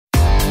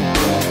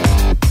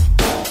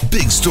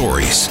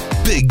stories,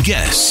 big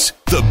guests,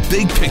 the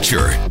big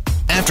picture.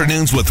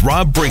 Afternoons with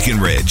Rob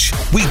Breckenridge.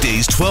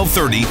 Weekdays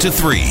 1230 to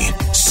 3,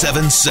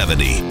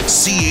 770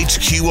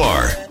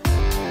 CHQR.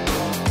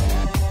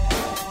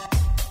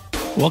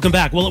 Welcome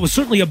back. Well, it was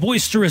certainly a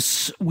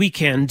boisterous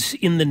weekend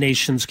in the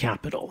nation's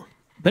capital,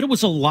 but it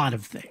was a lot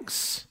of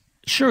things.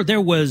 Sure,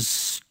 there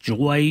was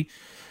joy.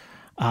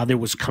 There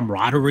was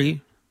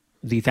camaraderie.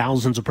 The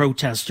thousands of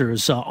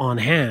protesters on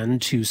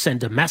hand to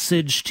send a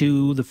message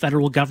to the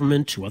federal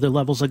government, to other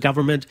levels of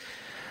government.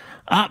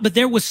 But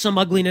there was some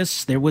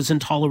ugliness. There was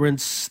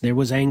intolerance. There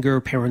was anger,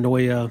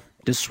 paranoia,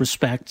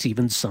 disrespect,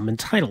 even some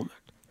entitlement.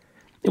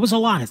 It was a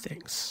lot of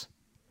things.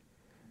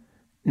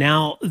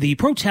 Now, the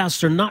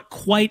protests are not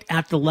quite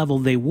at the level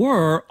they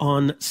were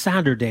on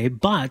Saturday,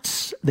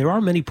 but there are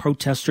many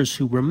protesters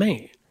who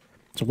remain.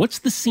 So what's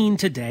the scene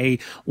today?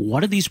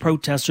 What are these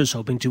protesters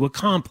hoping to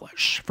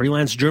accomplish?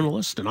 Freelance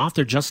journalist and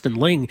author Justin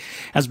Ling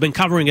has been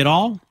covering it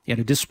all. He had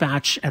a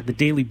dispatch at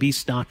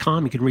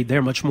thedailybeast.com. You can read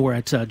there much more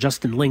at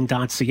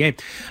justinling.ca.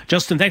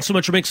 Justin, thanks so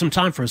much for making some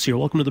time for us here.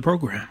 Welcome to the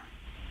program.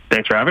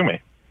 Thanks for having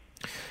me.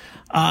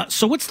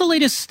 So what's the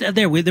latest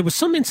there? There was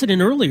some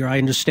incident earlier, I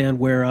understand,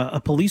 where a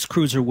police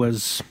cruiser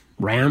was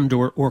rammed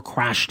or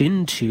crashed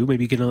into.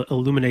 Maybe you can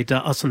illuminate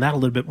us on that a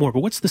little bit more. But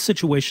what's the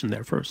situation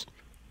there first?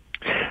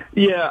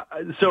 Yeah,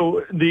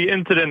 so the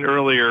incident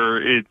earlier,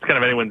 it's kind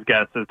of anyone's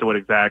guess as to what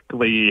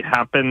exactly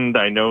happened.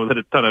 I know that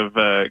a ton of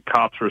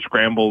cops were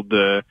scrambled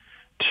to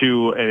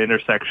an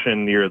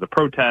intersection near the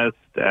protest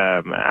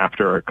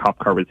after a cop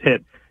car was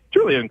hit. It's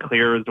really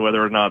unclear as to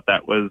whether or not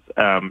that was,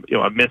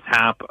 a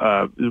mishap.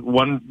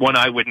 One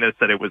eyewitness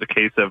said it was a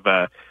case of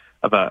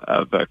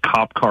a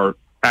cop car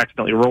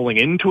accidentally rolling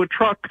into a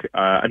truck.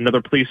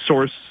 Another police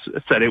source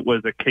said it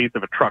was a case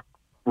of a truck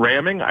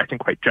ramming, I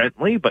think quite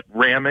gently, but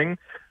ramming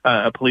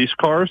a police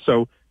car.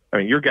 So, I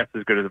mean, your guess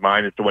is as good as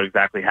mine as to what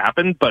exactly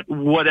happened. But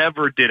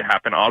whatever did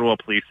happen, Ottawa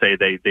police say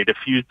they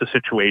diffused the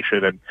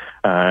situation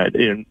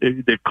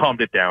and they've calmed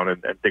it down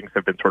and things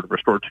have been sort of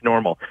restored to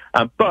normal.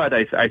 But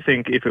I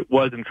think if it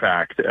was in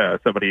fact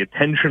somebody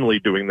intentionally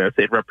doing this,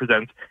 it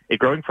represents a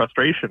growing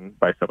frustration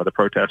by some of the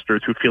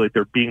protesters who feel like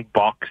they're being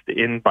boxed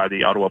in by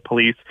the Ottawa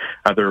police.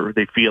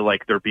 They feel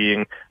like they're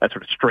being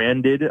sort of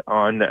stranded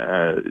on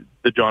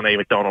the John A.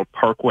 Macdonald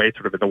Parkway,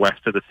 sort of in the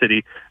west of the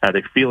city.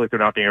 They feel like they're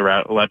not being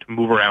allowed to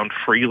move around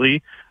freely.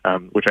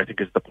 Which I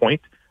think is the point.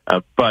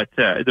 But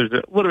there's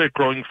a little bit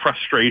growing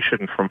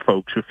frustration from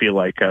folks who feel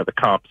like the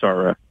cops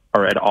are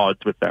at odds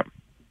with them.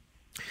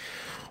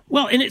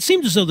 Well, and it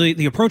seems as though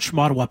the approach from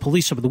Ottawa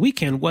police over the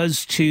weekend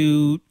was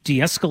to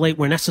de-escalate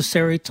where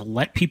necessary, to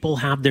let people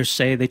have their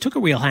say. They took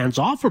a real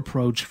hands-off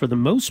approach for the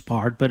most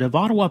part, but have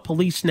Ottawa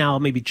police now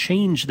maybe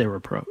changed their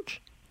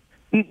approach?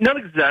 Not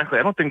exactly.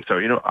 I don't think so.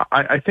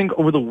 I think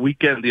over the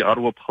weekend, the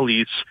Ottawa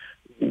police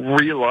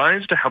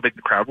realized how big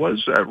the crowd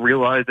was,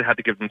 realized they had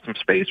to give them some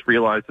space,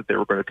 realized that they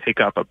were going to take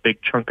up a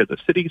big chunk of the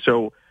city,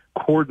 so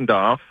cordoned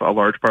off a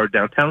large part of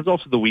downtown. It's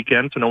also the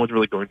weekend, so no one's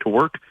really going to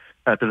work.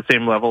 To the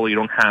same level, you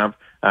don't have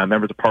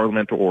members of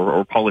parliament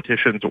or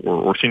politicians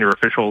or senior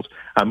officials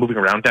moving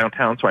around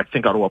downtown, so I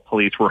think Ottawa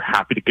police were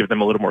happy to give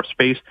them a little more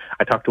space.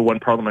 I talked to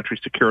one parliamentary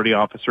security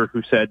officer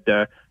who said,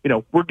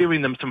 we're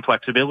giving them some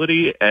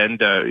flexibility and,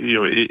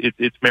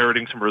 it's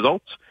meriting some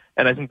results.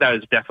 And I think that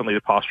is definitely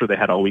the posture they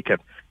had all weekend.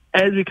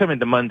 As we come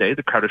into Monday,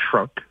 the crowd has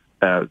shrunk.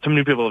 Some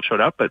new people have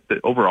showed up, but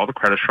overall the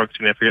crowd has shrunk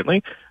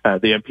significantly. The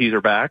MPs are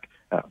back.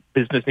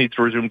 Business needs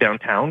to resume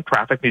downtown.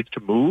 Traffic needs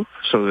to move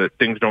so that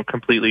things don't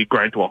completely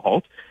grind to a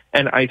halt.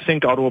 And I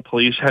think Ottawa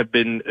police have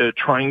been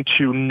trying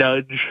to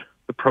nudge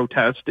the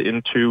protest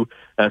into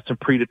some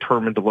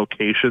predetermined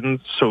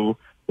locations so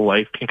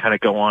life can kind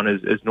of go on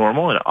as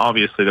normal. And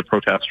obviously the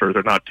protesters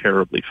are not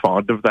terribly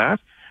fond of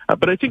that.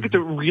 But I think it's a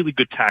really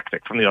good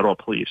tactic from the Ottawa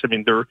police. I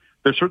mean, they're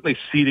certainly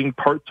ceding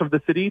parts of the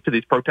city to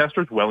these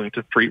protesters,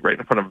 Wellington Street right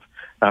in front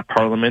of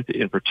Parliament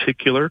in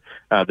particular,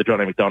 the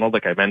John A. Macdonald,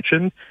 like I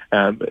mentioned.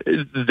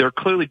 They're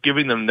clearly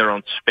giving them their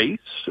own space,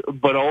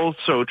 but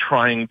also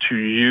trying to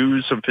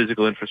use some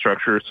physical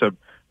infrastructure, some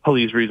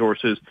police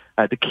resources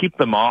to keep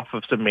them off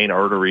of some main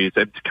arteries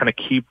and to kind of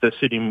keep the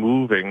city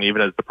moving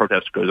even as the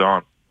protest goes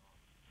on.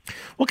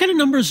 What kind of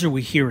numbers are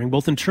we hearing,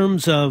 both in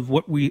terms of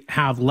what we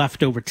have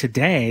left over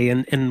today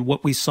and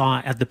what we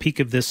saw at the peak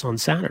of this on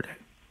Saturday?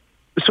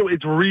 So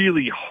it's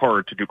really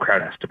hard to do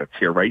crowd estimates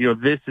here, right?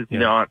 This is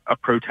not a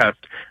protest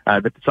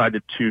that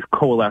decided to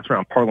coalesce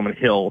around Parliament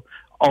Hill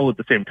all at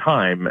the same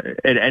time.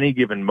 At any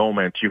given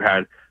moment, you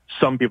had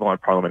some people on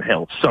Parliament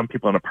Hill, some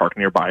people in a park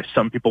nearby,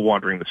 some people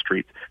wandering the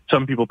streets,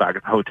 some people back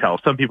at the hotel,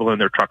 some people in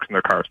their trucks and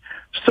their cars.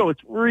 So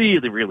it's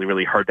really, really,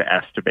 really hard to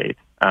estimate.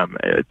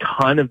 A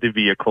ton of the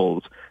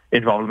vehicles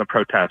involved in the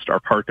protest are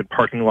parked in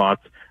parking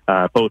lots,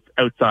 both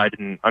outside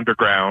and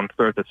underground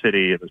throughout the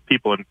city. There's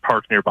people in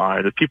parks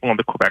nearby. There's people on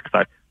the Quebec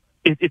side.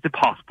 It's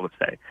impossible to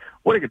say.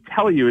 What I can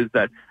tell you is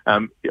that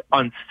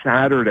on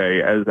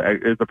Saturday, as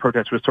the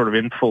protest was sort of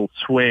in full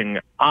swing,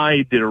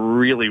 I did a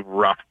really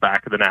rough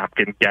back of the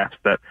napkin guess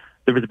that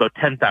there was about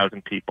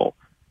 10,000 people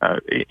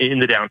in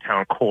the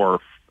downtown core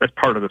as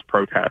part of this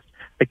protest.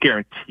 I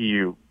guarantee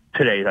you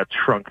today that's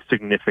shrunk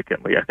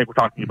significantly. I think we're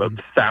talking about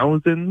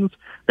thousands,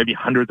 maybe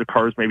hundreds of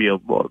cars, maybe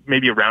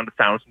around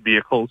 1,000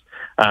 vehicles,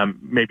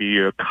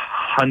 maybe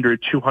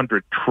 100,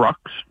 200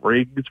 trucks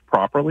rigged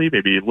properly,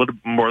 maybe a little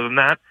more than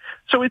that.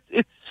 So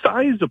it's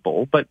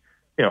sizable, but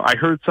I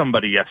heard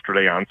somebody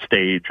yesterday on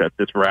stage at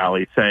this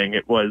rally saying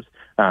it was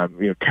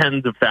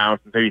tens of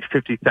thousands, maybe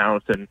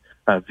 50,000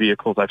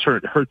 vehicles. I've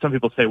heard some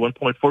people say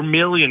 1.4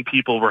 million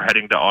people were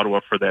heading to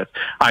Ottawa for this.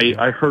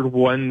 I heard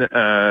one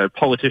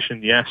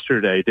politician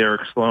yesterday,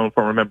 Derek Sloan,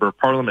 former member of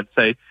Parliament,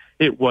 say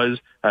it was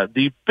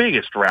the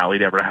biggest rally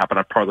to ever happen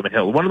on Parliament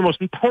Hill, one of the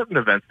most important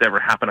events to ever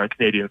happen on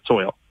Canadian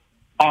soil.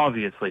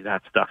 Obviously,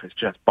 that stuff is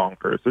just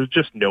bonkers. There's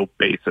just no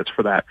basis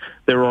for that.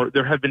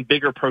 There have been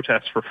bigger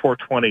protests for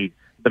 420,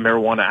 the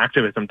marijuana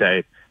activism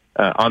day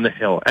on the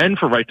Hill, and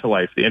for Right to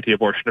Life, the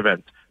anti-abortion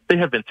events. They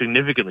have been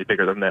significantly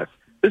bigger than this.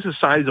 This is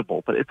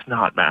sizable, but it's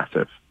not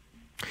massive.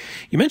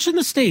 You mentioned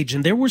the stage,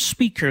 and there were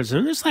speakers,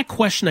 and there's that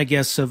question, I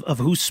guess, of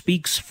who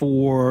speaks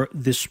for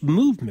this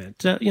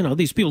movement.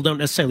 These people don't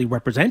necessarily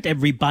represent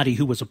everybody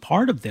who was a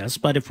part of this,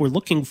 but if we're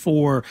looking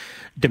for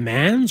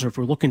demands or if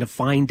we're looking to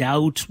find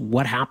out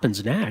what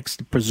happens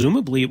next,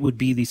 presumably it would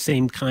be the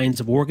same kinds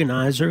of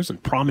organizers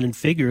and prominent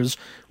figures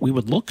we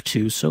would look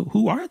to. So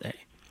who are they?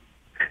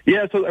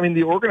 Yeah, so,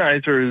 the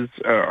organizers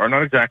are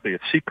not exactly a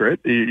secret.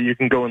 You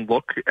can go and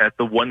look at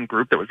the one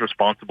group that was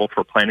responsible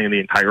for planning the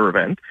entire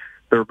event.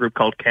 They're a group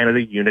called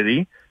Canada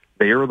Unity.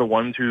 They are the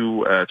ones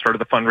who started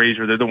the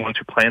fundraiser. They're the ones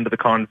who planned the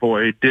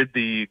convoy, did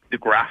the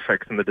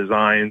graphics and the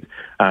designs,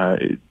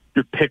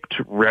 picked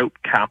route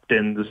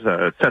captains,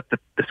 set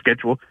the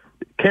schedule.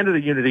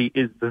 Canada Unity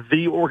is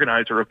the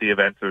organizer of the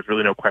event. There's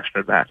really no question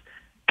of that.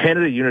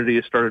 Canada Unity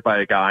is started by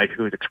a guy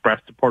who has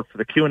expressed support for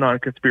the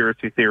QAnon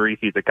conspiracy theory.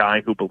 He's a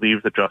guy who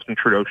believes that Justin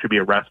Trudeau should be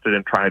arrested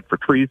and tried for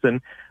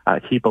treason.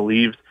 He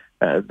believes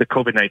the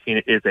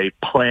COVID-19 is a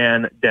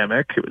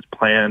plandemic. It was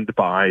planned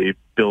by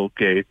Bill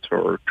Gates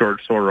or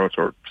George Soros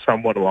or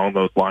someone along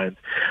those lines.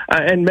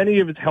 And many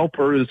of his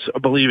helpers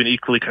believe in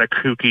equally kind of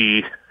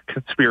kooky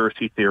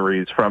conspiracy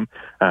theories, from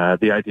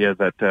the idea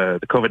that the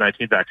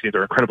COVID-19 vaccines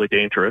are incredibly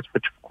dangerous,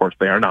 which of course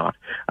they are not,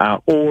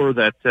 or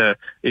that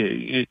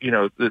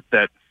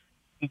that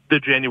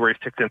the January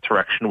 6th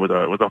insurrection was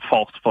a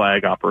false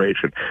flag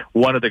operation.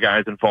 One of the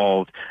guys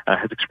involved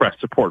has expressed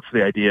support for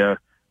the idea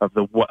of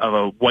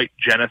a white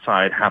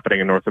genocide happening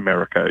in North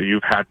America.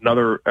 You've had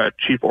another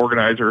chief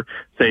organizer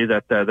say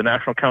that the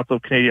National Council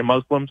of Canadian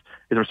Muslims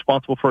is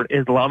responsible for an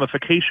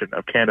Islamification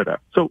of Canada.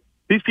 So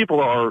these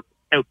people are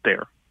out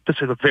there, to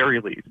say the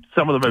very least.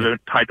 Some of them have been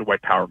tied to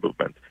white power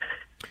movements.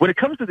 When it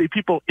comes to the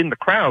people in the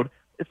crowd,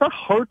 it's not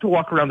hard to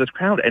walk around this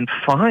crowd and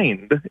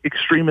find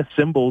extremist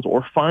symbols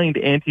or find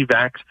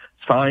anti-vax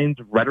signs,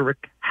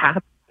 rhetoric,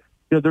 hats.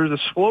 There's a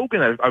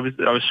slogan I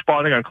was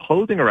spotting on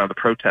clothing around the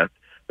protest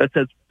that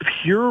says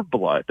 "pure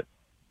blood."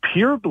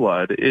 Pure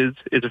blood is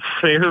a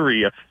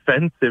very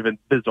offensive and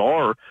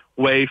bizarre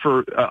way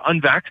for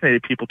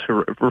unvaccinated people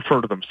to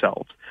refer to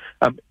themselves.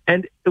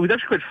 And it was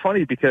actually quite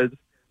funny because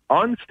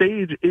on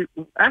stage, it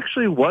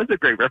actually was a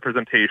great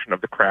representation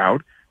of the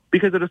crowd,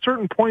 because at a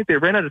certain point they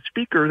ran out of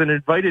speakers and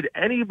invited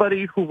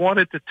anybody who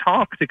wanted to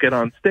talk to get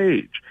on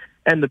stage.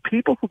 And the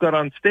people who got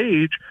on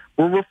stage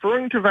were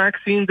referring to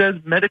vaccines as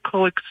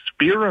medical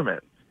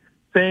experiments,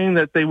 saying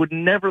that they would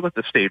never let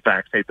the state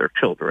vaccinate their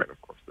children. Of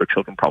course, their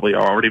children probably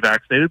are already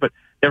vaccinated, but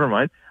never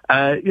mind.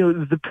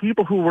 The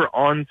people who were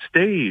on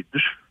stage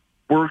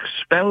were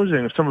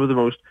espousing some of the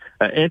most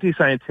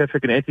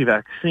anti-scientific and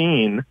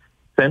anti-vaccine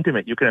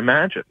sentiment you can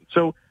imagine.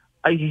 So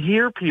I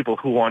hear people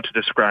who want to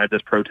describe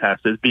this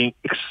protest as being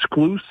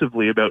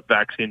exclusively about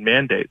vaccine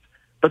mandates,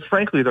 but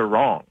frankly, they're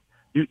wrong.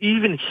 You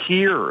even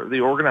hear the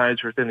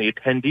organizers and the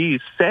attendees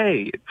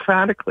say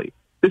emphatically,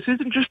 this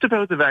isn't just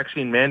about the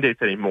vaccine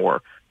mandates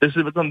anymore. This is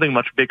about something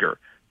much bigger.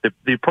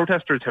 The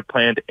protesters have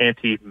planned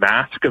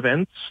anti-mask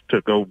events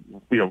to go,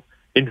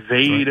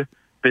 invade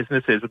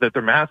businesses without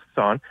their masks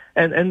on,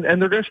 and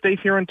they're going to stay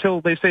here until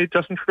they say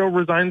Justin Trudeau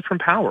resigns from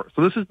power.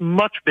 So this is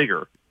much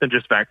bigger than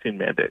just vaccine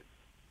mandates.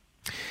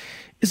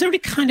 Is there any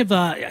kind of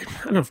I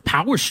don't know if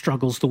power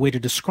struggle is the way to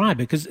describe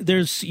it?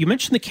 Because you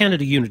mentioned the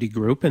Canada Unity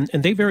Group, and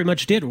they very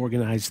much did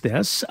organize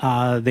this.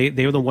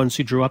 They are the ones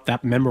who drew up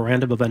that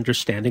memorandum of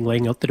understanding,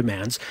 laying out the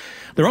demands.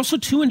 There are also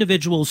two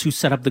individuals who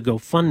set up the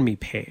GoFundMe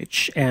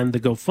page, and the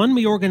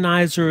GoFundMe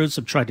organizers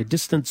have tried to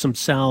distance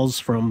themselves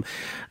from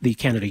the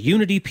Canada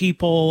Unity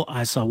people.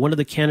 I saw one of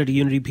the Canada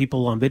Unity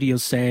people on video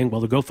saying, well,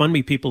 the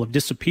GoFundMe people have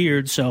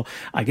disappeared, so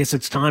I guess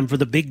it's time for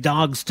the big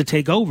dogs to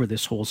take over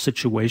this whole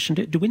situation.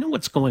 Do we know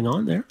what's going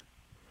on there?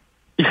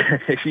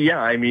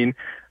 Yeah,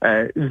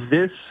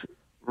 this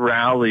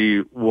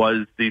rally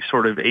was the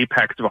sort of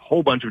apex of a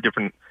whole bunch of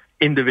different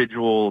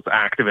individuals,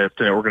 activists,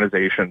 and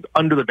organizations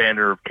under the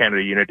banner of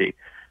Canada Unity.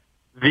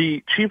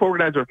 The chief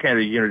organizer of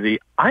Canada Unity,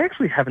 I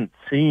actually haven't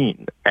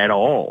seen at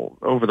all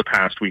over the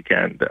past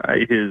weekend.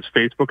 His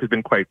Facebook has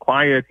been quite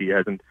quiet. He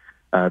hasn't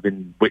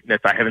been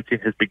witnessed. I haven't seen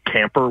his big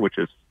camper, which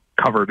is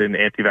covered in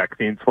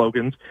anti-vaccine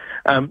slogans.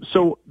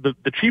 So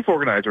the chief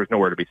organizer is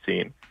nowhere to be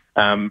seen.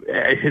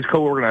 His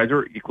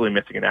co-organizer equally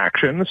missing in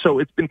action. So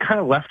it's been kind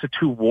of left to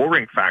two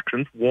warring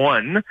factions.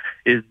 One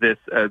is this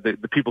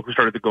the people who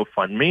started the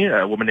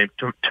GoFundMe, a woman named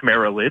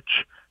Tamara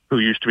Lich, who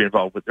used to be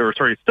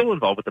still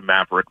involved with the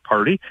Maverick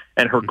Party,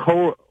 and her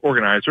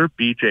co-organizer,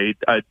 BJ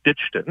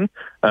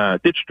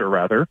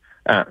Ditchter,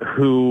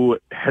 who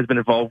has been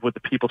involved with the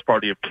People's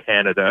Party of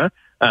Canada,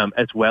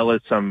 as well as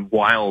some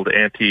wild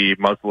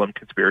anti-Muslim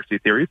conspiracy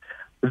theories.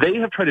 They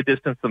have tried to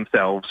distance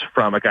themselves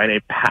from a guy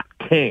named Pat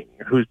King,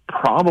 who's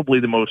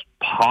probably the most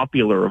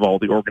popular of all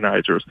the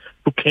organizers,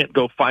 who can't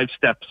go 5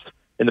 steps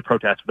in the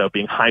protest without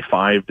being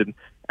high-fived and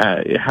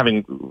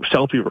having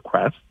selfie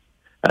requests.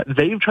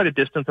 They've tried to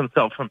distance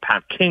themselves from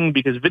Pat King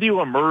because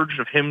video emerged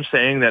of him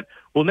saying that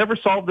we'll never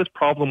solve this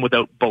problem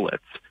without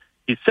bullets.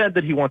 He said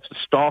that he wants to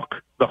stalk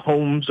the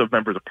homes of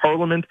members of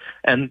parliament,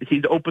 and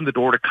he's opened the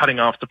door to cutting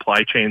off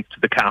supply chains to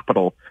the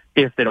capital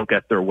if they don't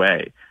get their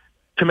way.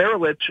 Tamara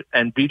Lich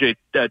and BJ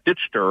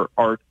Ditchter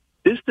are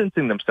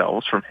distancing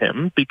themselves from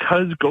him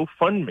because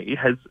GoFundMe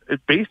has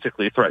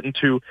basically threatened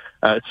to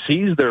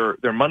seize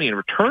their money and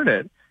return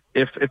it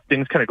if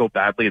things kind of go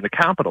badly in the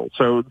capital.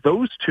 So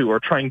those two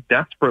are trying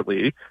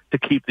desperately to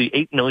keep the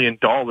 $8 million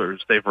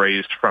they've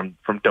raised from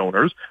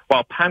donors,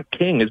 while Pat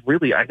King is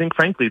really, I think,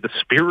 frankly, the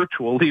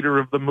spiritual leader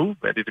of the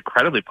movement. He's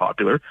incredibly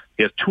popular.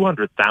 He has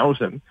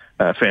 200,000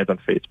 fans on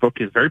Facebook.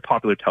 He has a very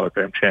popular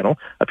Telegram channel.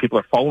 People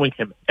are following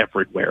him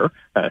everywhere.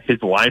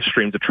 His live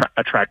streams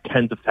attract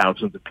tens of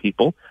thousands of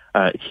people.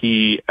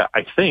 He,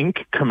 I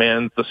think,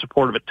 commands the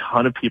support of a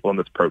ton of people in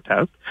this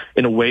protest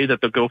in a way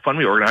that the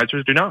GoFundMe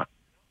organizers do not.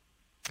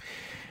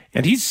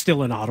 And he's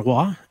still in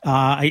Ottawa.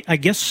 I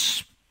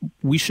guess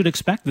we should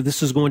expect that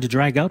this is going to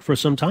drag out for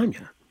some time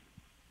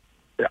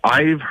yet.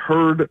 I've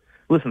heard,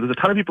 listen, there's a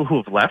ton of people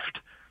who have left.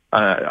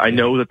 I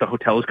know that the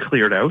hotel is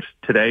cleared out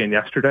today and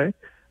yesterday.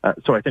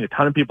 So I think a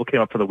ton of people came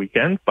up for the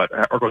weekend, but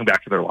are going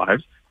back to their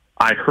lives.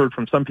 I heard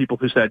from some people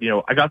who said,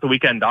 I got the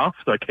weekend off,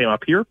 so I came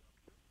up here,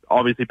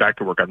 obviously back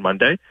to work on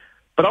Monday.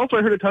 But also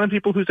I heard a ton of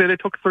people who say they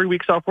took 3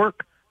 weeks off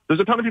work. There's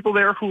a ton of people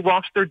there who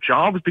lost their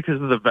jobs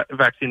because of the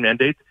vaccine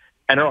mandates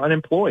and are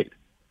unemployed.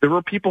 There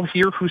were people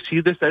here who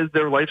see this as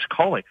their life's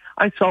calling.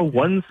 I saw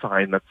one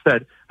sign that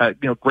said,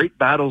 great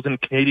battles in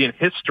Canadian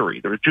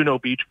history. There was Juno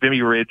Beach,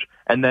 Vimy Ridge,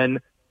 and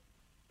then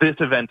this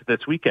event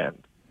this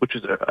weekend, which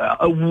is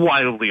a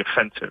wildly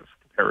offensive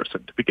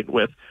comparison to begin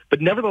with.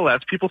 But nevertheless,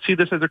 people see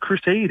this as a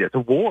crusade, as a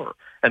war,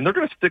 and they're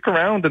going to stick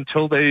around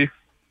until the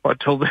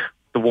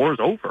war is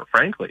over,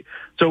 frankly.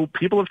 So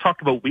people have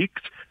talked about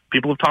weeks.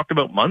 People have talked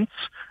about months.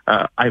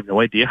 I have no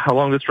idea how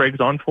long this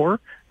drags on for.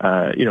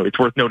 It's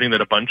worth noting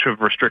that a bunch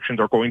of restrictions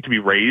are going to be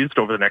raised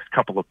over the next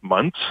couple of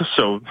months.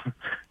 So,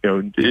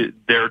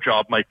 their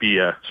job might be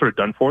sort of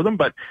done for them.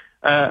 But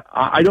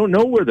I don't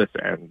know where this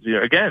ends.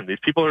 Again, these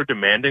people are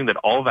demanding that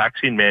all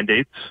vaccine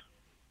mandates,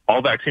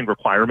 all vaccine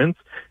requirements,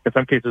 in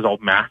some cases all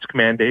mask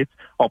mandates,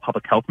 all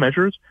public health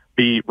measures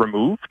be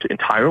removed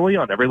entirely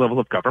on every level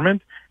of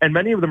government. And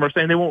many of them are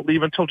saying they won't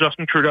leave until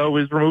Justin Trudeau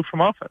is removed from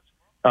office.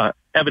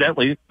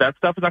 Evidently, that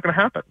stuff is not going to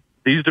happen.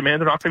 These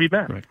demands are not going to be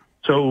met. Right.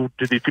 So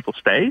do these people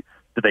stay?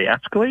 Do they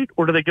escalate?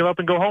 Or do they give up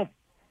and go home?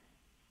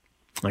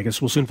 I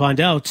guess we'll soon find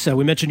out.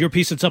 We mentioned your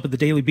piece. It's up at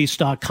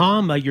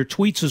thedailybeast.com. Your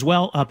tweets as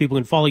well. People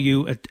can follow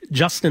you at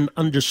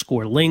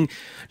Justin_Ling.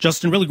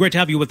 Justin, really great to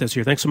have you with us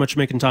here. Thanks so much for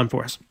making time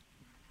for us.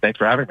 Thanks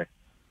for having me.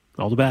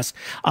 All the best.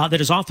 That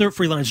is author,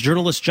 freelance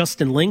journalist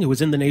Justin Ling, who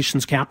is in the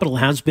nation's capital,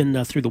 has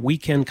been through the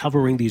weekend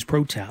covering these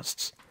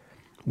protests,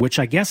 which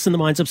I guess in the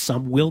minds of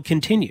some will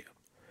continue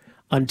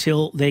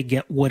until they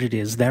get what it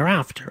is they're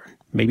after.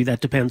 Maybe that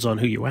depends on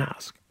who you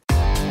ask.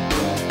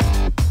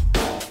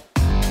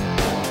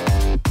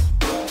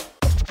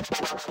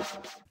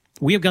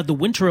 We have got the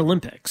Winter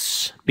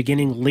Olympics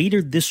beginning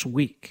later this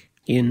week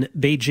in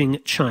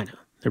Beijing, China.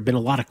 There have been a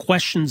lot of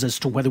questions as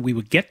to whether we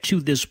would get to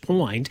this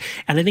point.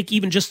 And I think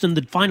even just in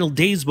the final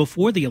days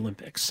before the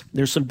Olympics,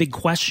 there's some big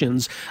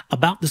questions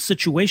about the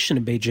situation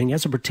in Beijing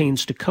as it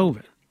pertains to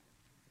COVID.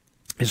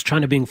 Is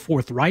China being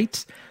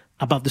forthright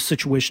about the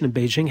situation in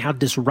Beijing? How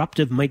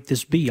disruptive might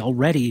this be?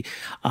 Already,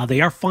 they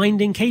are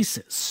finding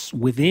cases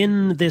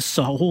within this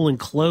whole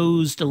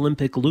enclosed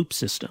Olympic loop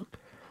system.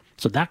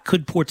 So that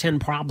could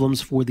portend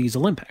problems for these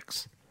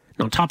Olympics.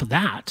 And on top of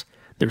that,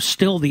 there's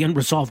still the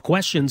unresolved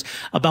questions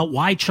about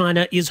why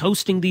China is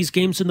hosting these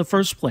games in the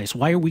first place.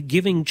 Why are we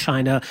giving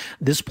China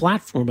this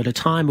platform at a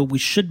time when we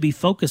should be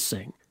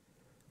focusing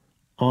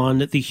on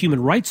the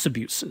human rights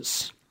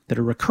abuses that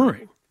are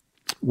occurring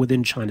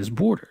within China's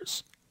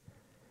borders?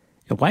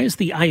 And why is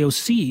the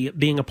IOC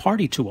being a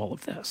party to all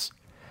of this?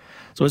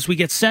 So as we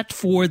get set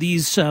for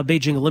these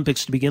Beijing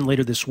Olympics to begin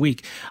later this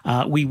week,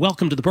 we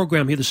welcome to the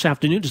program here this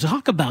afternoon to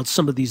talk about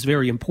some of these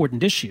very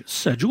important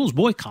issues. Jules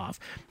Boykoff,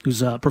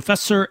 who's a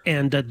professor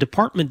and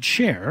department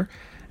chair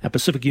at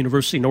Pacific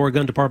University in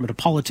Oregon, Department of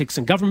Politics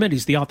and Government.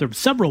 He's the author of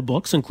several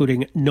books,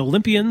 including No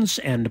Olympians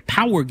and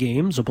Power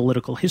Games, A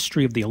Political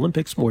History of the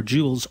Olympics. More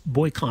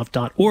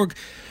julesboykoff.org.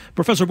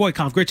 Professor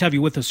Boykoff, great to have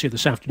you with us here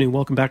this afternoon.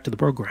 Welcome back to the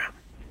program.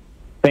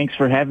 Thanks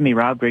for having me,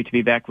 Rob. Great to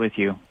be back with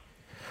you.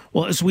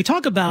 Well, as we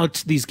talk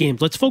about these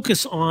games, let's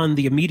focus on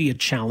the immediate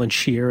challenge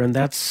here, and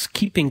that's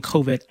keeping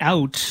COVID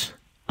out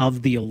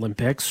of the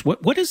Olympics.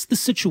 What is the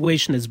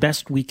situation as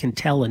best we can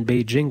tell in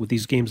Beijing with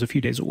these games a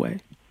few days away?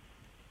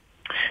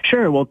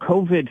 Sure. Well,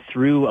 COVID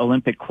threw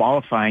Olympic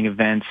qualifying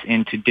events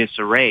into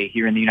disarray.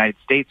 Here in the United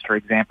States, for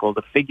example,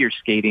 the figure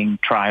skating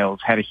trials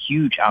had a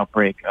huge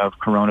outbreak of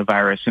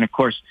coronavirus. And of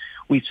course,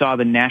 we saw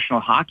the National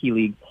Hockey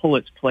League pull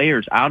its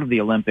players out of the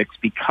Olympics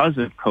because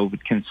of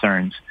COVID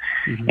concerns.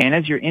 Mm-hmm. And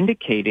as you're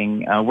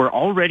indicating, we're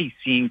already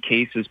seeing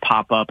cases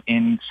pop up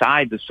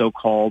inside the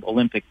so-called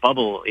Olympic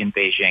bubble in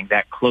Beijing,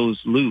 that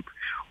closed loop.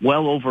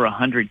 Well over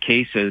 100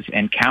 cases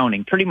and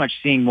counting, pretty much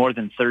seeing more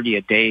than 30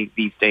 a day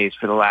these days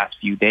for the last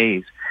few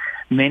days.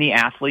 Many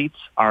athletes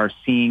are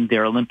seeing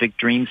their Olympic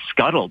dreams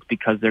scuttled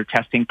because they're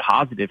testing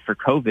positive for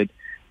COVID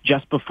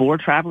just before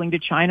traveling to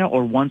China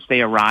or once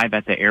they arrive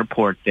at the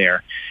airport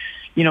there.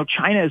 You know,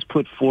 China has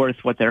put forth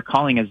what they're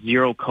calling a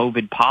zero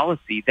COVID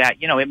policy that,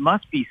 you know, it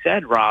must be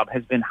said, Rob,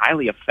 has been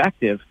highly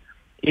effective,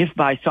 if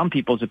by some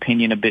people's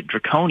opinion a bit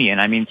draconian.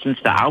 I mean, since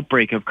the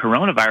outbreak of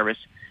coronavirus,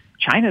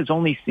 China's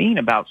only seen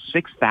about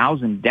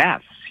 6,000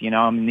 deaths. You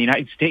know, in the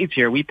United States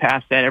here, we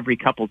pass that every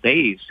couple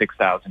days,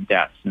 6,000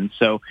 deaths. And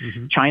so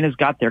China's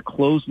got their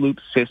closed loop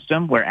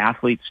system where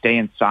athletes stay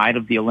inside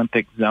of the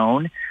Olympic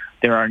zone.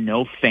 There are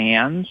no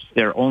fans.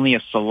 There are only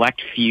a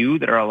select few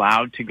that are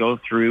allowed to go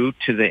through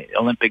to the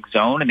Olympic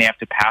zone, and they have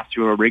to pass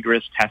through a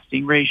rigorous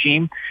testing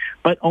regime.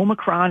 But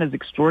Omicron is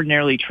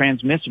extraordinarily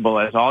transmissible,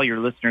 as all your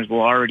listeners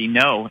will already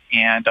know.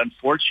 And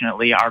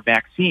unfortunately, our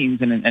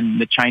vaccines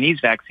and the Chinese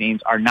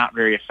vaccines are not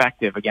very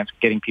effective against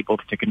getting people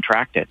to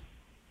contract it.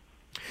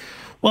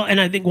 Well,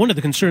 and I think one of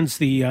the concerns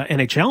the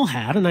NHL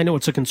had, and I know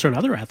it's a concern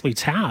other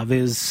athletes have,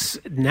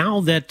 is now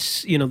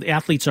that, you know, the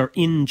athletes are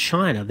in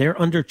China, they're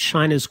under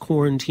China's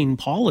quarantine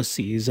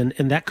policies, and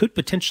that could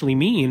potentially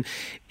mean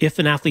if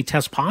an athlete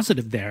tests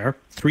positive there,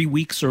 3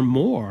 weeks or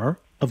more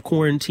of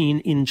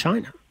quarantine in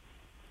China.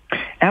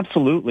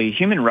 Absolutely.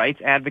 Human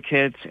rights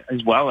advocates,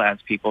 as well as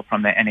people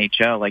from the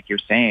NHL, like you're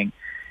saying,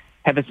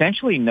 have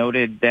essentially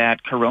noted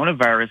that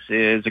coronavirus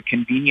is a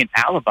convenient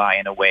alibi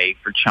in a way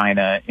for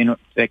China.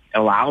 That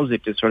allows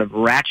it to sort of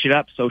ratchet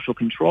up social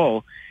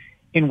control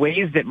in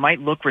ways that might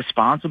look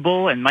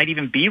responsible and might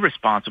even be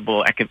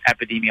responsible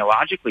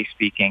epidemiologically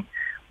speaking,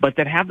 but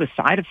that have the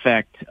side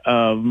effect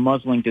of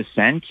muzzling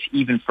dissent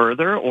even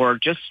further or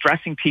just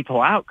stressing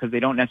people out because they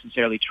don't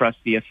necessarily trust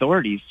the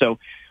authorities. So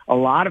a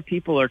lot of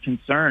people are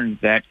concerned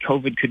that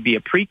COVID could be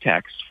a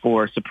pretext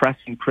for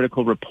suppressing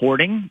critical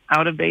reporting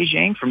out of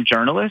Beijing from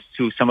journalists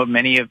who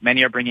many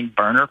are bringing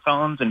burner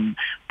phones and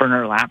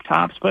burner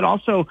laptops, but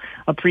also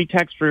a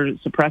pretext for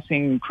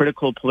suppressing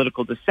critical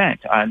political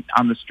dissent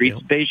on the streets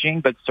of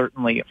Beijing, but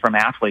certainly from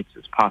athletes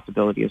is a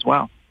possibility as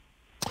well.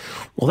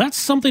 Well, that's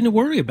something to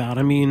worry about.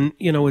 I mean,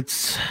 you know,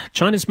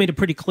 China's made it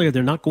pretty clear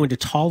they're not going to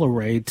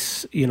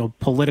tolerate, you know,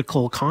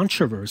 political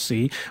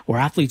controversy or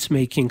athletes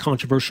making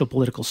controversial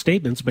political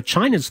statements. But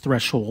China's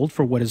threshold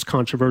for what is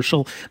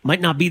controversial might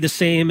not be the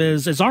same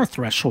as our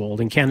threshold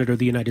in Canada or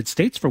the United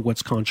States for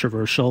what's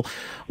controversial.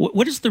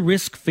 What is the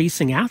risk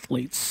facing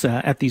athletes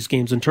at these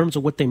games in terms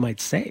of what they might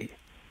say?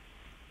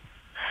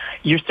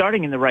 You're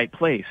starting in the right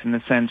place in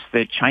the sense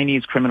that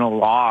Chinese criminal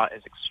law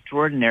is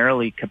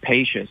extraordinarily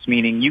capacious,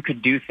 meaning you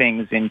could do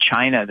things in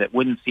China that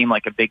wouldn't seem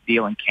like a big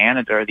deal in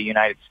Canada or the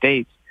United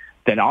States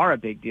that are a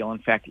big deal, in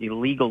fact,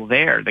 illegal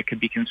there, that could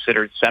be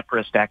considered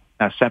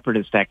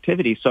separatist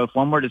activity. So if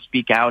one were to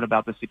speak out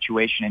about the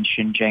situation in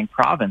Xinjiang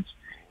province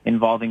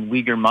involving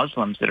Uyghur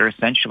Muslims that are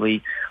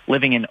essentially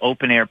living in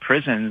open-air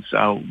prisons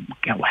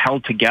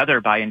held together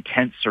by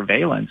intense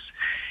surveillance,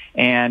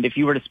 and if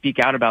you were to speak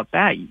out about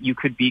that, you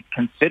could be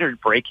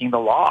considered breaking the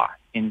law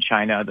in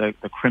China,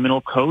 the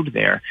criminal code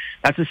there.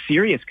 That's a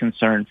serious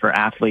concern for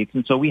athletes.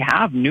 And so we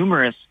have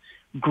numerous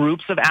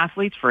groups of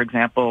athletes, for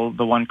example,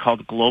 the one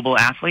called Global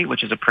Athlete,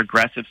 which is a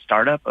progressive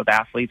startup of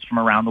athletes from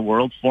around the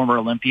world. Former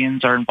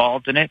Olympians are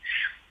involved in it.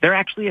 They're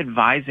actually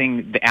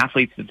advising the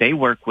athletes that they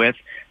work with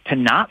to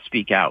not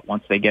speak out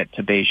once they get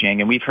to Beijing.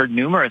 And we've heard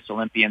numerous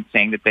Olympians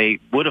saying that they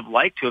would have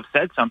liked to have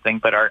said something,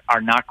 but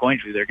are not going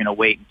to. They're going to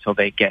wait until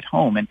they get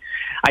home. And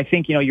I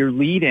think, you know, your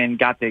lead-in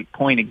got the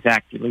point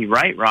exactly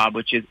right, Rob,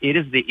 which is it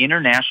is the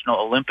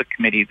International Olympic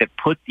Committee that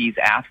put these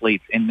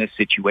athletes in this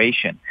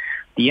situation.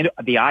 The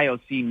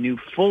IOC knew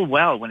full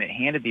well when it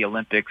handed the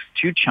Olympics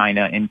to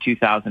China in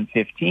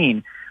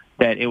 2015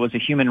 that it was a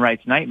human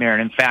rights nightmare.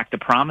 And in fact, the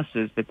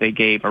promises that they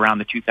gave around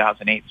the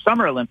 2008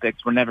 Summer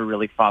Olympics were never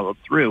really followed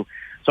through.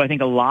 So I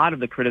think a lot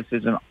of the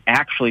criticism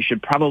actually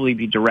should probably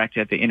be directed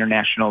at the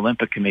International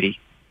Olympic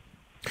Committee.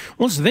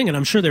 Well, that's the thing, and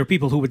I'm sure there are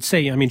people who would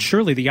say, I mean,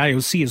 surely the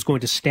IOC is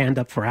going to stand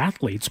up for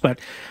athletes, but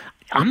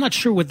I'm not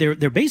sure what they're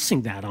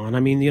basing that on.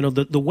 I mean, you know,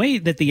 the way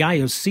that the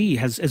IOC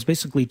has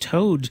basically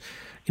towed,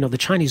 you know, the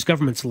Chinese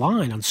government's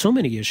line on so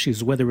many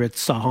issues, whether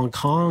it's Hong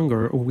Kong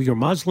or Uyghur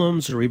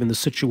Muslims or even the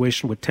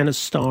situation with tennis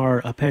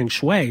star Peng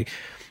Shuai,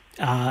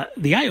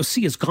 the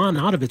IOC has gone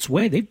out of its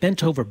way. They've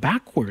bent over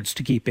backwards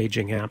to keep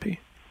Beijing happy.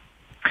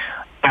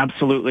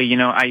 Absolutely. You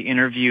know, I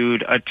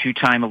interviewed a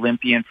two-time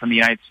Olympian from the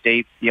United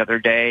States the other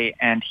day,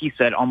 and he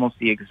said almost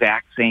the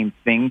exact same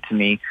thing to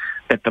me,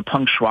 that the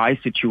Peng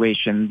Shuai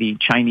situation, the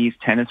Chinese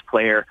tennis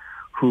player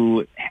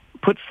who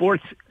put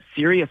forth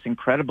serious,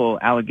 incredible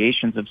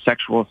allegations of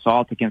sexual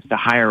assault against a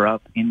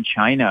higher-up in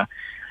China,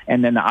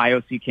 and then the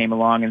IOC came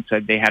along and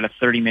said they had a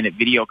 30-minute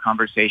video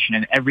conversation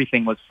and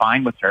everything was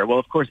fine with her. Well,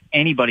 of course,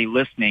 anybody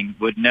listening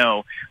would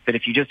know that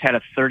if you just had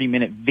a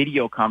 30-minute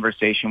video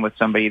conversation with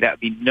somebody, that would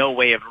be no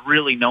way of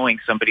really knowing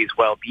somebody's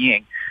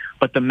well-being.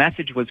 But the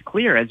message was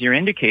clear, as you're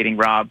indicating,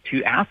 Rob,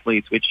 to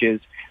athletes, which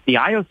is the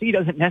IOC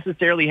doesn't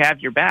necessarily have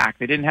your back.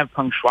 They didn't have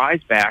Peng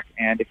Shuai's back.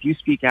 And if you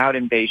speak out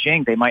in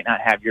Beijing, they might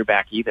not have your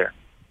back either.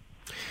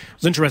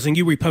 It's interesting.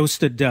 You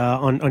reposted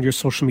on your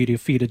social media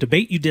feed a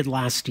debate you did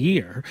last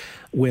year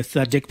with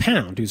Dick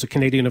Pound, who's a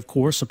Canadian, of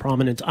course, a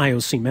prominent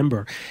IOC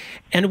member.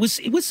 And it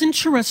was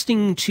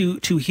interesting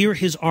to hear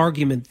his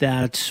argument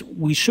that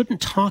we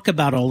shouldn't talk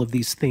about all of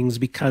these things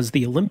because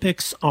the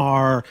Olympics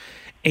are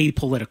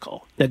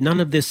apolitical, that none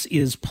of this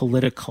is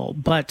political.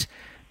 But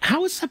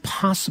how is that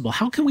possible?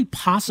 How can we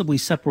possibly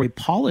separate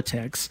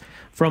politics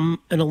from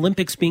an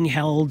Olympics being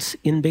held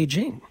in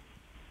Beijing?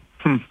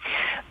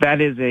 That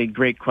is a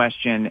great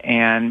question.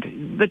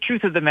 And the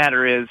truth of the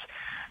matter is,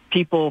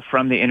 people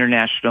from the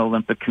International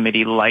Olympic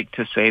Committee like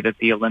to say that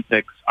the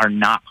Olympics are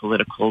not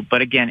political.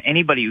 But again,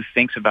 anybody who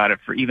thinks about it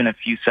for even a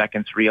few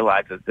seconds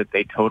realizes that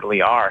they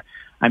totally are.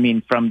 I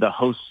mean, from the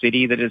host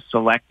city that is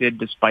selected,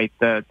 despite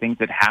the things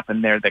that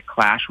happen there that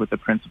clash with the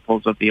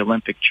principles of the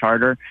Olympic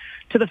Charter,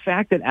 to the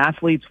fact that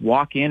athletes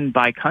walk in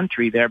by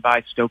country,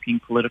 thereby stoking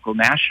political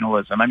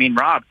nationalism. I mean,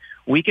 Rob,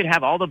 we could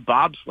have all the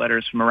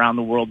bobsledders from around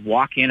the world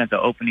walk in at the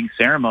opening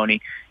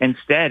ceremony.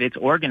 Instead, it's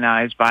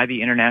organized by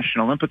the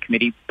International Olympic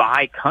Committee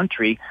by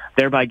country,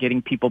 thereby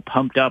getting people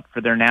pumped up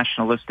for their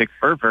nationalistic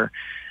fervor.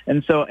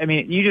 And so, I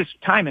mean, you just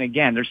time and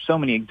again, there's so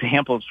many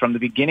examples from the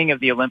beginning of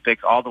the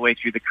Olympics all the way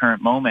through the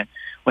current moment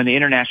when the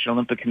International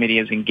Olympic Committee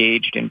is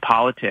engaged in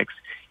politics.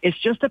 It's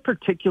just a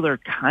particular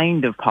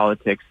kind of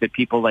politics that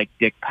people like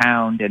Dick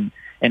Pound and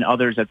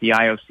others at the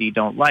IOC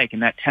don't like.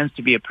 And that tends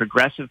to be a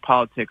progressive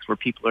politics where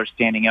people are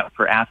standing up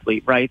for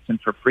athlete rights and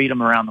for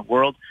freedom around the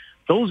world.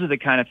 Those are the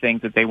kind of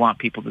things that they want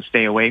people to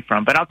stay away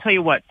from. But I'll tell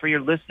you what, for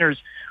your listeners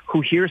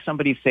who hear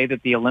somebody say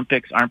that the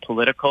Olympics aren't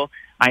political,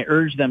 I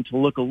urge them to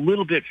look a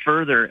little bit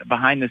further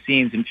behind the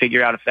scenes and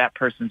figure out if that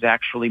person's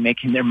actually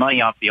making their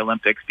money off the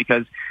Olympics,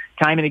 because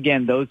time and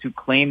again, those who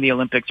claim the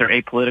Olympics are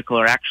apolitical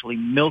are actually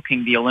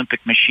milking the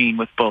Olympic machine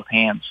with both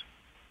hands.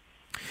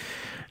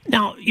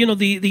 Now, you know,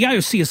 the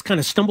IOC has kind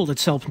of stumbled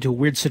itself into a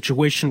weird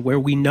situation where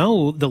we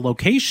know the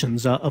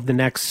locations of the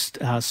next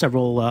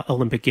several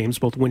Olympic Games,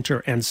 both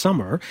winter and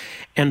summer.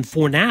 And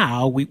for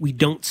now, we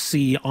don't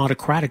see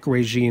autocratic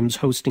regimes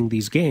hosting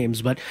these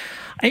games. But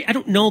I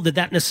don't know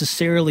that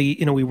necessarily,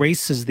 you know,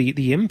 erases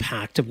the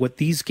impact of what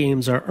these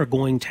games are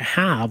going to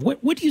have. What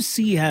do you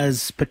see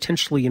as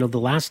potentially, you know, the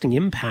lasting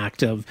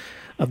impact of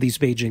these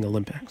Beijing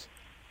Olympics?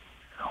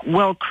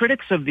 Well,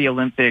 critics of the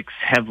Olympics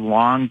have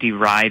long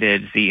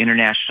derided the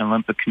International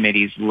Olympic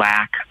Committee's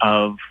lack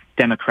of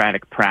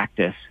democratic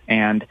practice.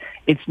 And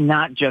it's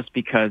not just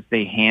because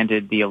they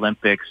handed the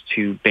Olympics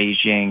to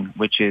Beijing,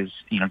 which is,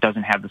 you know,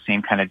 doesn't have the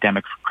same kind of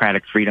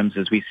democratic freedoms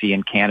as we see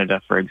in Canada,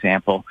 for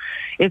example.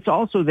 It's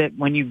also that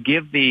when you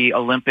give the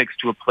Olympics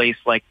to a place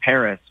like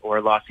Paris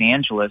or Los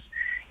Angeles,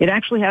 it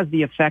actually has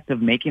the effect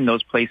of making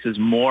those places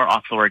more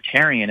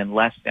authoritarian and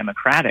less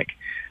democratic.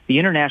 The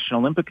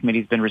International Olympic Committee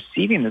has been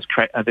receiving this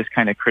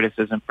kind of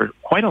criticism for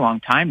quite a long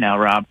time now,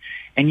 Rob,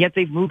 and yet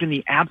they've moved in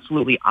the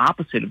absolutely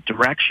opposite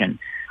direction.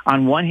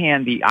 On one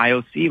hand, the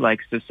IOC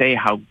likes to say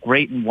how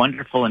great and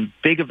wonderful and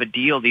big of a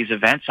deal these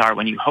events are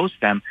when you host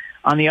them.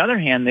 On the other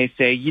hand, they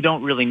say you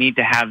don't really need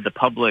to have the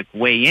public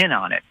weigh in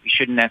on it. We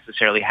shouldn't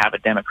necessarily have a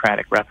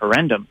democratic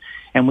referendum.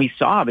 And we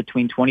saw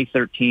between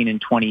 2013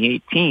 and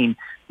 2018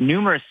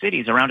 numerous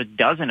cities, around a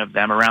dozen of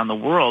them around the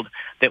world,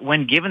 that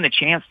when given the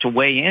chance to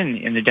weigh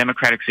in the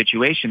democratic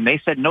situation, they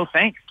said no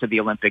thanks to the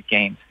Olympic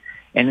Games.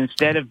 And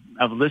instead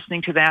of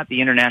listening to that,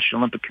 the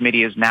International Olympic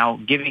Committee is now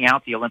giving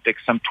out the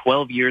Olympics some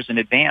 12 years in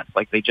advance,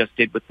 like they just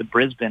did with the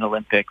Brisbane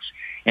Olympics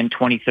in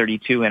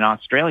 2032 in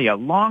Australia,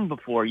 long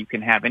before you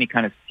can have any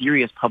kind of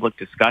serious public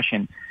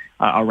discussion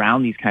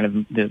around these kind of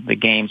the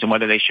games and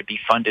whether they should be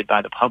funded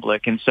by the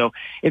public. And so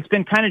it's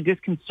been kind of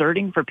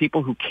disconcerting for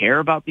people who care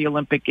about the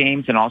Olympic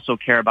Games and also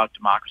care about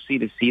democracy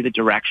to see the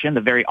direction,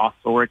 the very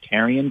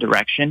authoritarian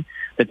direction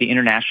that the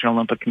International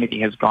Olympic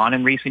Committee has gone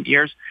in recent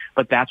years.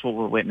 But that's what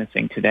we're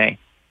witnessing today.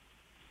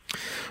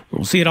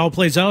 We'll see it all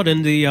plays out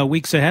in the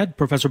weeks ahead.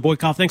 Professor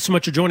Boykoff, thanks so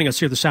much for joining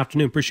us here this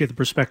afternoon. Appreciate the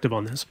perspective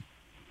on this.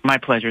 My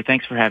pleasure.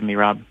 Thanks for having me,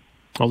 Rob.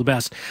 All the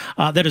best.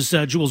 That is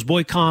Jules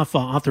Boykoff,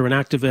 author and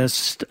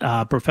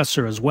activist,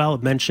 professor as well,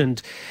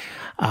 mentioned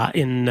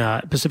in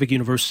Pacific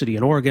University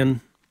in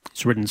Oregon.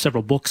 He's written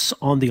several books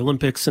on the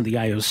Olympics and the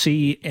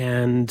IOC,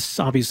 and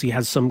obviously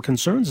has some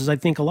concerns, as I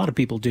think a lot of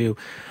people do,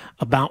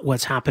 about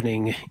what's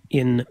happening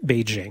in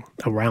Beijing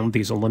around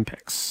these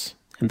Olympics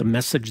and the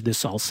message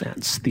this all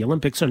sends. The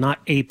Olympics are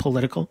not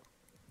apolitical.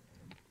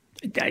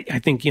 I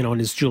think, and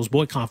as Jules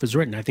Boykoff has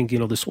written, I think,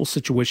 this whole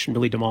situation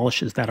really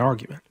demolishes that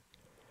argument.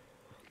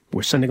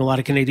 We're sending a lot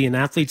of Canadian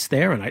athletes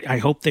there, and I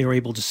hope they are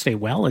able to stay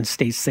well and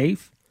stay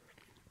safe,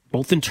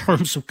 both in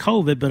terms of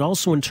COVID, but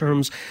also in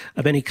terms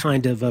of any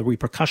kind of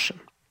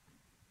repercussion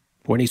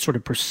or any sort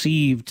of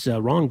perceived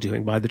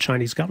wrongdoing by the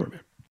Chinese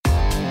government.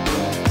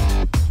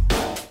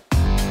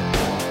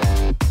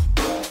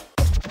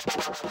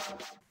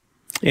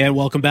 And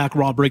welcome back.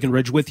 Rob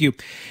Breckenridge with you.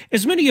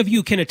 As many of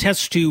you can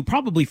attest to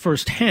probably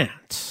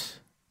firsthand,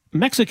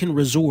 Mexican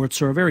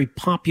resorts are a very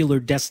popular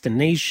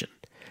destination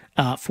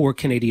for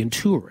Canadian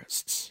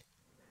tourists.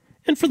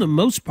 And for the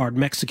most part,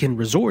 Mexican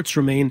resorts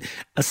remain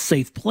a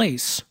safe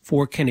place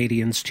for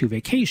Canadians to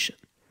vacation.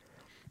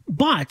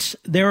 But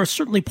there are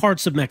certainly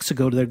parts of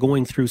Mexico that are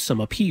going through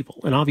some upheaval.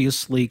 And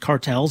obviously,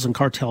 cartels and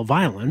cartel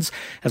violence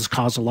has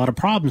caused a lot of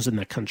problems in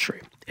that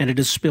country. And it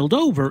has spilled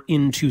over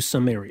into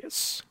some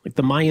areas, like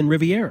the Mayan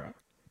Riviera.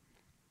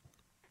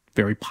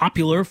 Very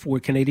popular for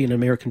Canadian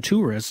American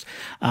tourists,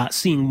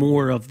 seeing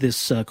more of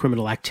this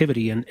criminal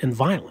activity and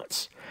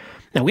violence.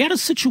 Now, we had a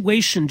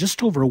situation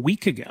just over a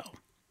week ago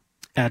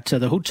at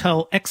the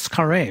Hotel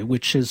Xcaret,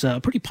 which is a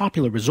pretty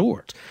popular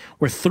resort,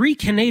 where 3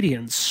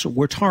 Canadians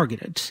were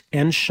targeted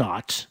and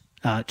shot,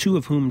 2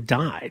 of whom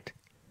died.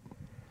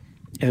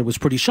 And it was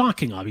pretty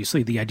shocking,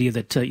 obviously, the idea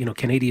that,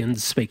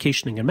 Canadians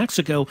vacationing in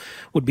Mexico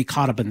would be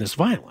caught up in this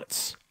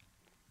violence.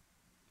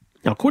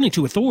 Now, according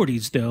to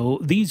authorities, though,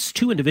 these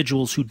 2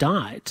 individuals who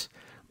died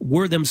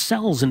were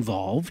themselves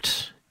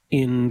involved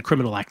in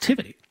criminal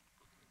activity.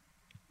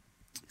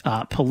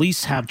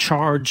 Police have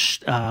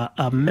charged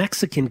a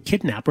Mexican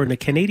kidnapper and a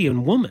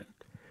Canadian woman,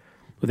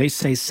 who they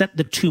say set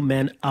the 2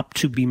 men up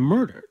to be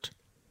murdered.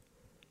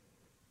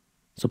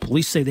 So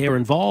police say they are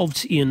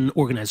involved in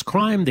organized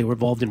crime, they were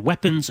involved in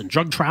weapons and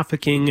drug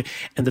trafficking,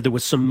 and that there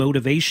was some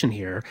motivation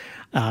here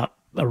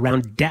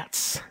around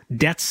debts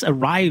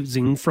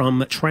arising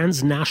from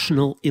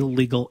transnational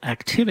illegal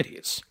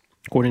activities,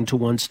 according to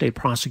one state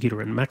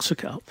prosecutor in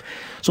Mexico.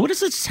 So what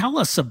does this tell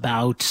us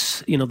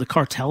about, the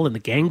cartel and the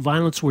gang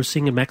violence we're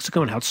seeing in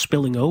Mexico and how it's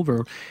spilling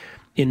over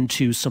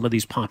into some of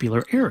these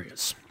popular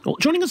areas? Well,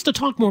 joining us to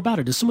talk more about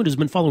it is someone who's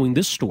been following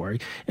this story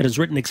and has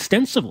written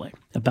extensively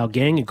about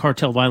gang and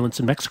cartel violence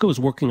in Mexico, is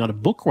working on a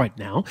book right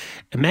now.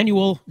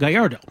 Emmanuel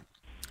Gallardo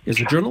is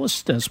a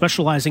journalist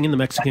specializing in the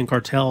Mexican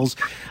cartels,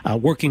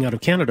 working out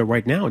of Canada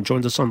right now, and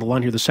joins us on the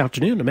line here this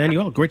afternoon.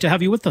 Emmanuel, great to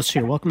have you with us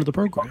here. Welcome to the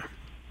program.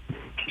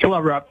 Hello,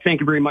 Rob. Thank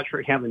you very much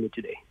for having me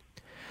today.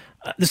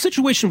 The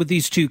situation with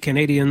these 2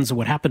 Canadians and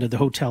what happened at the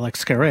Hotel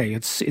Xcaret,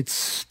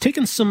 it's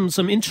taken some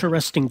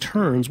interesting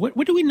turns.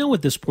 What do we know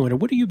at this point, or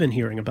what have you been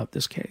hearing about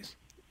this case?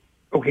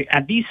 Okay,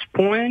 at this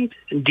point,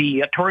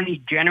 the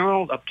Attorney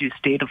General of the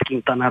state of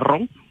Quintana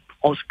Roo,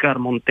 Oscar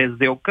Montes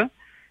de Oca,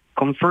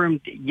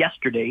 confirmed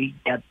yesterday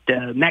that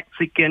the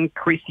Mexican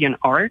Christian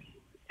R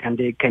and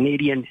the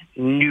Canadian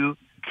New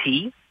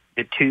T,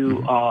 the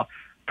 2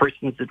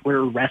 persons that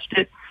were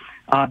arrested,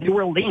 they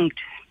were linked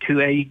to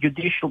a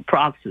judicial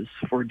process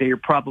for their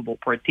probable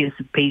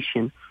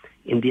participation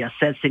in the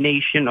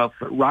assassination of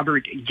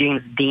Robert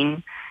James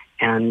Dean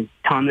and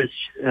Thomas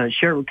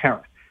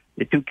Cherukara,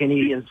 the 2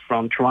 Canadians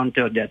from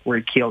Toronto that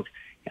were killed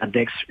at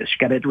the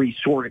Xcaret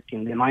Resort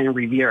in the Mayan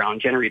Riviera on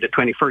January the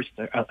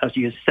 21st, as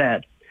you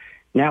said.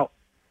 Now,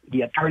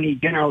 the Attorney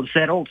General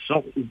said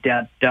also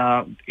that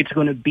it's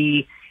going to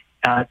be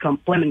a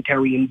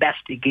complementary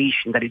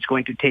investigation that it's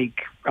going to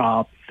take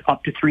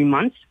up to 3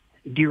 months.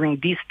 During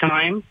this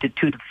time, the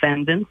 2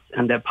 defendants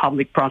and the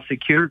public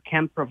prosecutor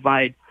can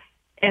provide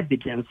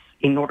evidence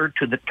in order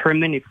to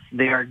determine if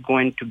they are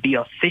going to be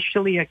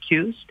officially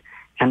accused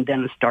and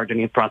then start a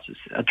new process,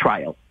 a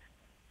trial.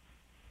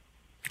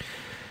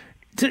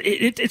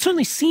 It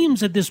certainly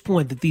seems at this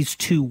point that these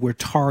 2 were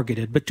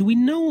targeted, but do we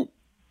know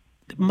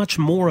much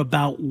more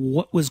about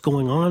what was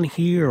going on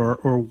here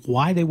or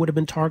why they would have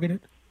been targeted?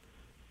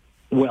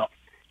 Well,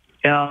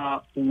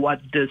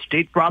 what the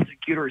state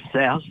prosecutor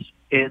says,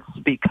 it's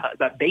because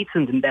that based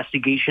on the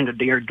investigation that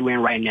they are doing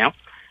right now,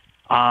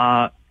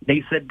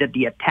 they said that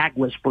the attack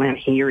was planned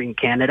here in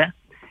Canada,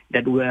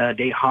 that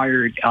they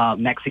hired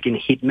Mexican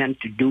hitmen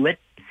to do it.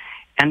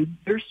 And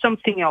there's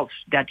something else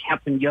that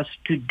happened just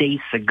 2 days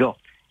ago.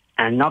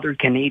 Another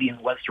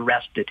Canadian was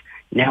arrested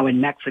now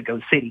in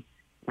Mexico City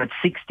with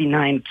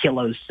 69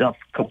 kilos of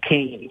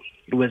cocaine.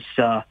 It was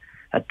a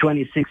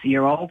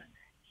 26-year-old.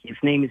 His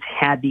name is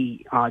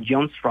Hadi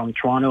Jones from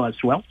Toronto as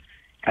well.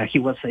 He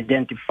was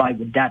identified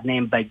with that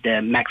name by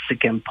the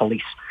Mexican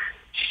police.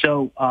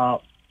 So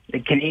the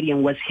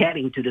Canadian was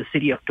heading to the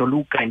city of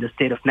Toluca in the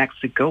state of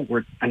Mexico,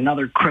 where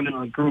another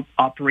criminal group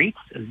operates,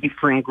 a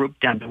different group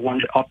than the one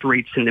that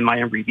operates in the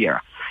Mayan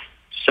Riviera.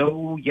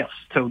 So, yes,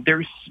 so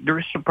there's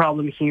a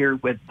problem here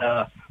with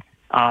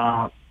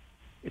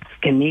it's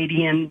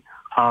Canadian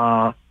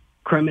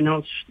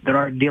criminals that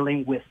are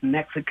dealing with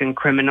Mexican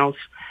criminals,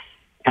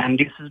 and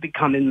this is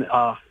becoming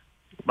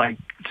like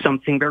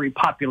something very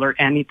popular,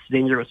 and it's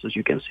dangerous, as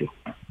you can see.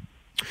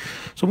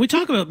 So when we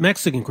talk about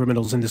Mexican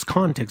criminals in this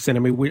context, then, I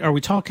mean, are we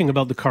talking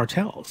about the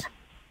cartels?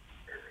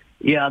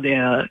 Yeah,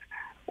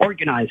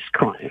 Organized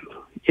crime.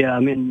 Yeah, I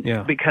mean,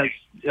 because,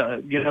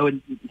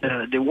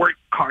 the word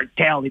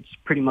cartel, it's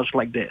pretty much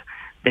like the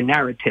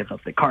narrative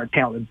of the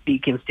cartel, a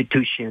big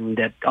institution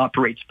that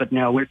operates. But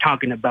now we're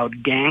talking about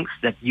gangs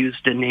that use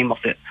the name of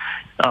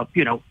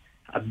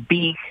a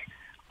big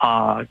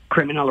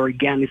criminal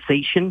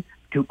organization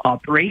to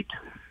operate.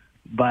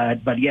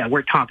 But yeah,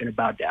 we're talking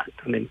about that.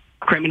 I mean,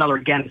 criminal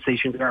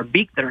organizations that are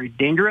big, that are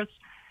dangerous,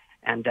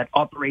 and that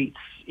operates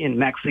in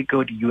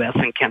Mexico, the U.S.,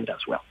 and Canada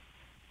as well.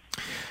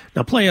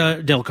 Now,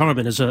 Playa del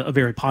Carmen is a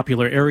very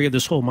popular area.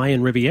 This whole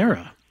Mayan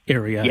Riviera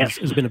area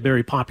has been a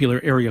very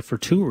popular area for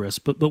tourists.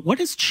 But what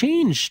has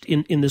changed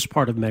in this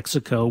part of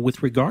Mexico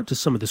with regard to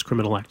some of this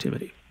criminal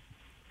activity?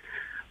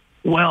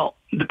 Well,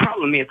 the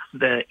problem is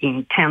the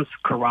intense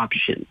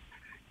corruption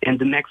in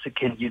the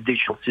Mexican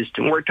judicial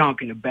system. We're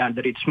talking about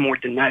that it's more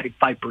than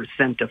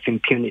 95% of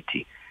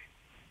impunity.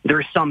 There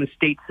are some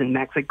states in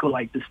Mexico,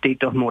 like the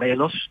state of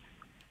Morelos,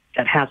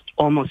 that has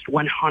almost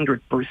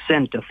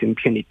 100% of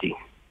impunity.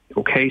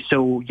 Okay,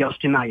 so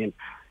just imagine,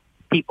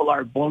 people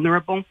are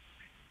vulnerable.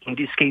 In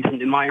this case, in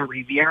the Mayan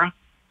Riviera,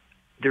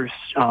 there's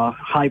a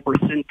high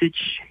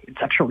percentage. It's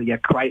actually a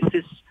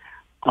crisis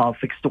of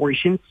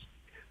extortions.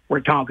 We're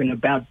talking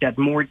about that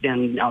more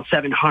than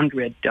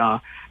 700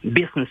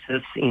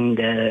 businesses in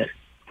the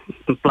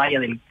Playa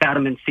del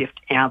Carmen 5th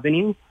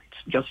Avenue.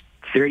 It's just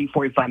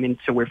 45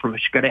 minutes away from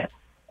Xcaret.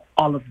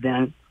 All of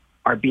them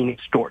are being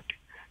extorted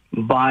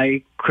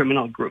by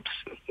criminal groups.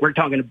 We're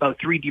talking about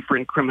 3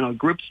 different criminal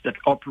groups that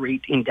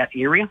operate in that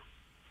area: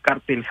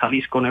 Cártel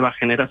Jalisco Nueva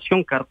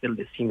Generación, Cártel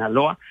de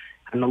Sinaloa,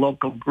 and a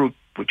local group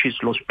which is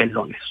Los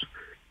Pelones.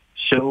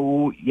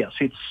 So yes,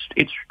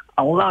 it's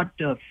a lot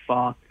of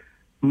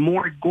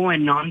more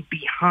going on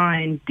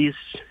behind this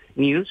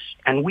news,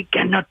 and we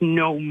cannot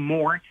know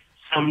more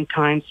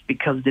sometimes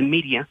because the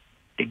media,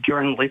 the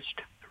journalists,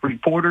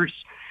 reporters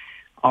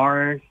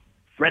are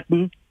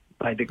threatened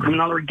by the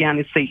criminal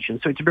organization.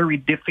 So it's very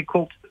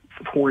difficult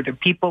for the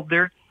people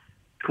there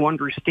to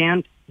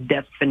understand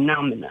that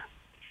phenomena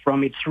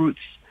from its roots.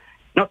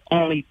 Not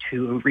only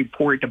to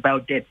report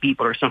about dead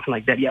people or something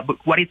like that, but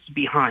what it's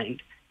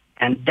behind.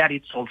 And that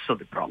is also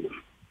the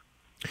problem.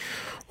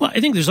 Well, I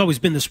think there's always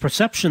been this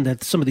perception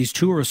that some of these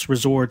tourist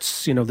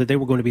resorts, that they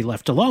were going to be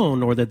left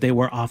alone, or that they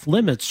were off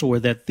limits, or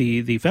that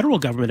the federal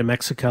government of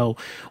Mexico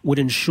would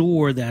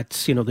ensure that,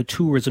 the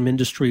tourism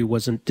industry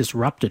wasn't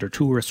disrupted or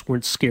tourists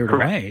weren't scared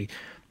away.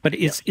 But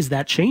is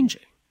that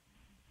changing?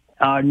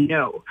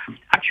 No.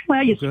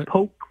 Actually, I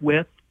spoke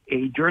with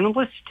a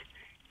journalist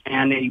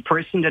and a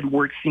person that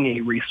works in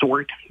a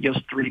resort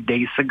just 3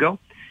 days ago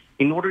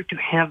in order to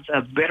have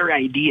a better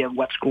idea of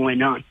what's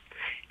going on.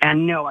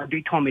 And no,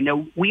 they told me,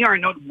 no, we are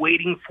not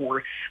waiting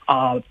for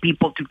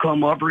people to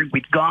come over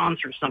with guns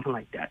or something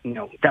like that.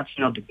 No, that's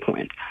not the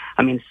point.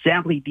 I mean,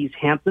 sadly, this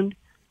happened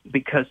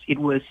because it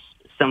was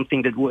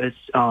something that was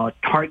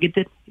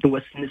targeted. It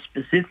was a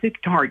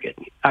specific target.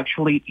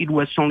 Actually, it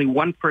was only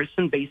one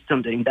person based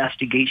on the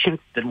investigations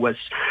that was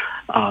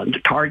the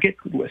target.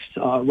 It was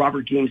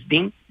Robert James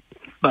Dean,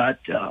 but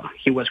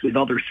he was with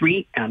other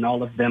 3, and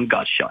all of them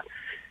got shot.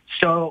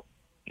 So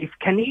if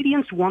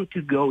Canadians want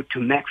to go to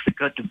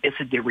Mexico to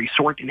visit the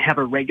resort and have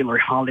a regular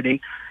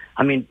holiday,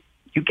 I mean,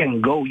 you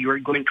can go. You're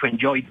going to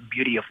enjoy the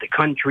beauty of the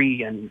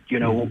country and,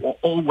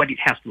 all what it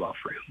has to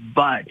offer.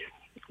 But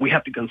we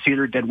have to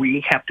consider that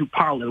we have 2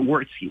 parallel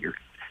worlds here.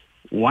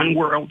 One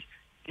world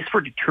is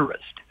for the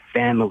tourist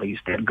families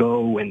that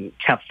go and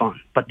have fun.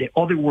 But the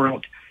other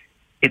world,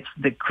 it's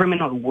the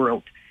criminal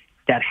world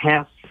that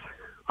has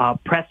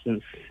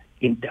presence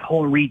in the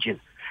whole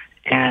region.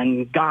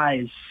 And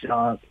guys,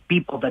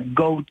 people that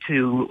go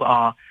to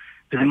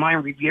the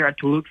Mayan Riviera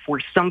to look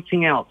for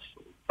something else,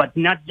 but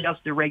not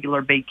just the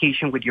regular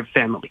vacation with your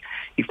family.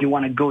 If you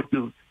want to go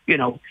to,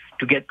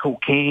 to get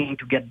cocaine,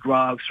 to get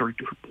drugs, or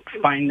to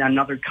find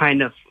another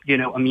kind of,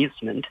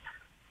 amusement,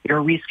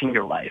 you're risking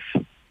your life.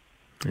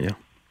 Yeah.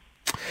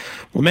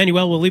 Well,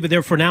 Manuel, we'll leave it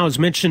there for now. As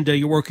mentioned,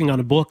 you're working on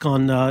a book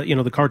on,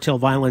 the cartel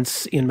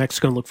violence in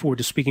Mexico, and look forward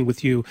to speaking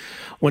with you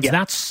once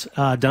that's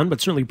done.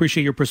 But certainly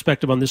appreciate your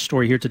perspective on this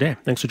story here today.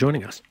 Thanks for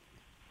joining us.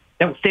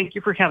 No, thank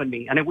you for having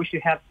me, and I wish you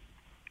have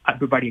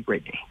everybody a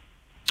great day.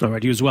 All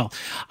right, you as well.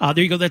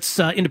 There you go. That's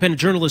independent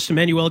journalist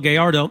Emmanuel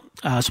Gallardo,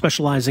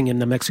 specializing in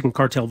the Mexican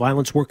cartel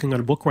violence, working on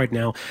a book right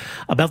now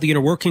about the inner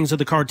workings of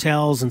the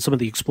cartels and some of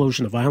the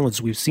explosion of violence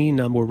we've seen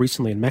more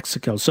recently in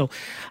Mexico. So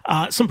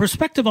some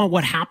perspective on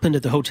what happened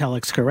at the Hotel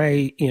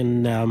Xcaret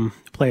in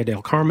Playa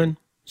del Carmen.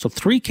 So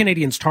 3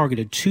 Canadians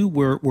targeted, 2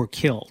 were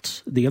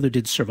killed. The other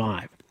did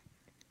survive.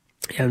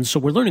 And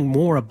so we're learning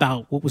more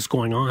about what was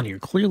going on here.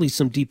 Clearly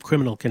some deep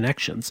criminal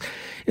connections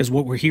is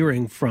what we're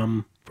hearing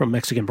from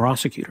Mexican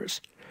prosecutors.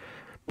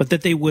 But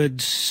that they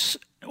would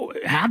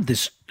have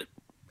this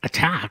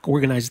attack,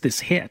 organize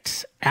this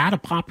hit at a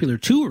popular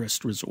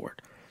tourist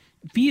resort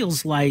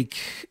feels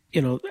like,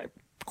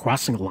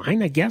 crossing a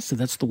line, I guess, if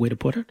that's the way to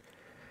put it.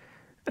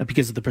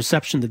 because of the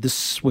perception that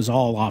this was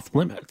all off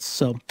limits.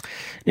 So,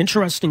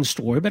 interesting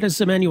story. But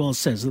as Emmanuel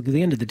says, look, at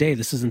the end of the day,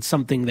 this isn't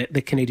something that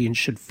the Canadians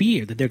should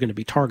fear, that they're going to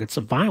be targets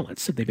of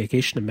violence if they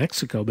vacation to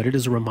Mexico. But it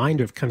is a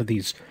reminder of kind of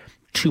these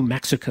two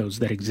Mexicos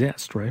that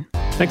exist, right?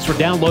 Thanks for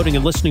downloading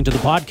and listening to the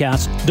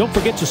podcast. Don't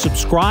forget to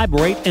subscribe,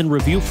 rate, and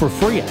review for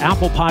free at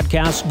Apple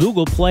Podcasts,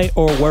 Google Play,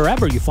 or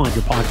wherever you find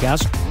your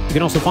podcast. You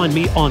can also find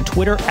me on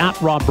Twitter at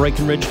Rob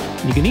Breckenridge,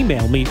 and you can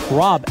email me,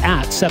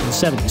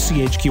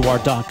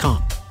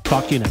 rob@770chqr.com.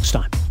 Talk to you next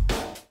time.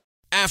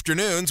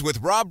 Afternoons with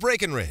Rob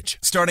Breckenridge,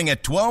 starting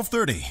at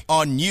 12:30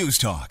 on News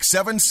Talk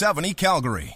 770 Calgary.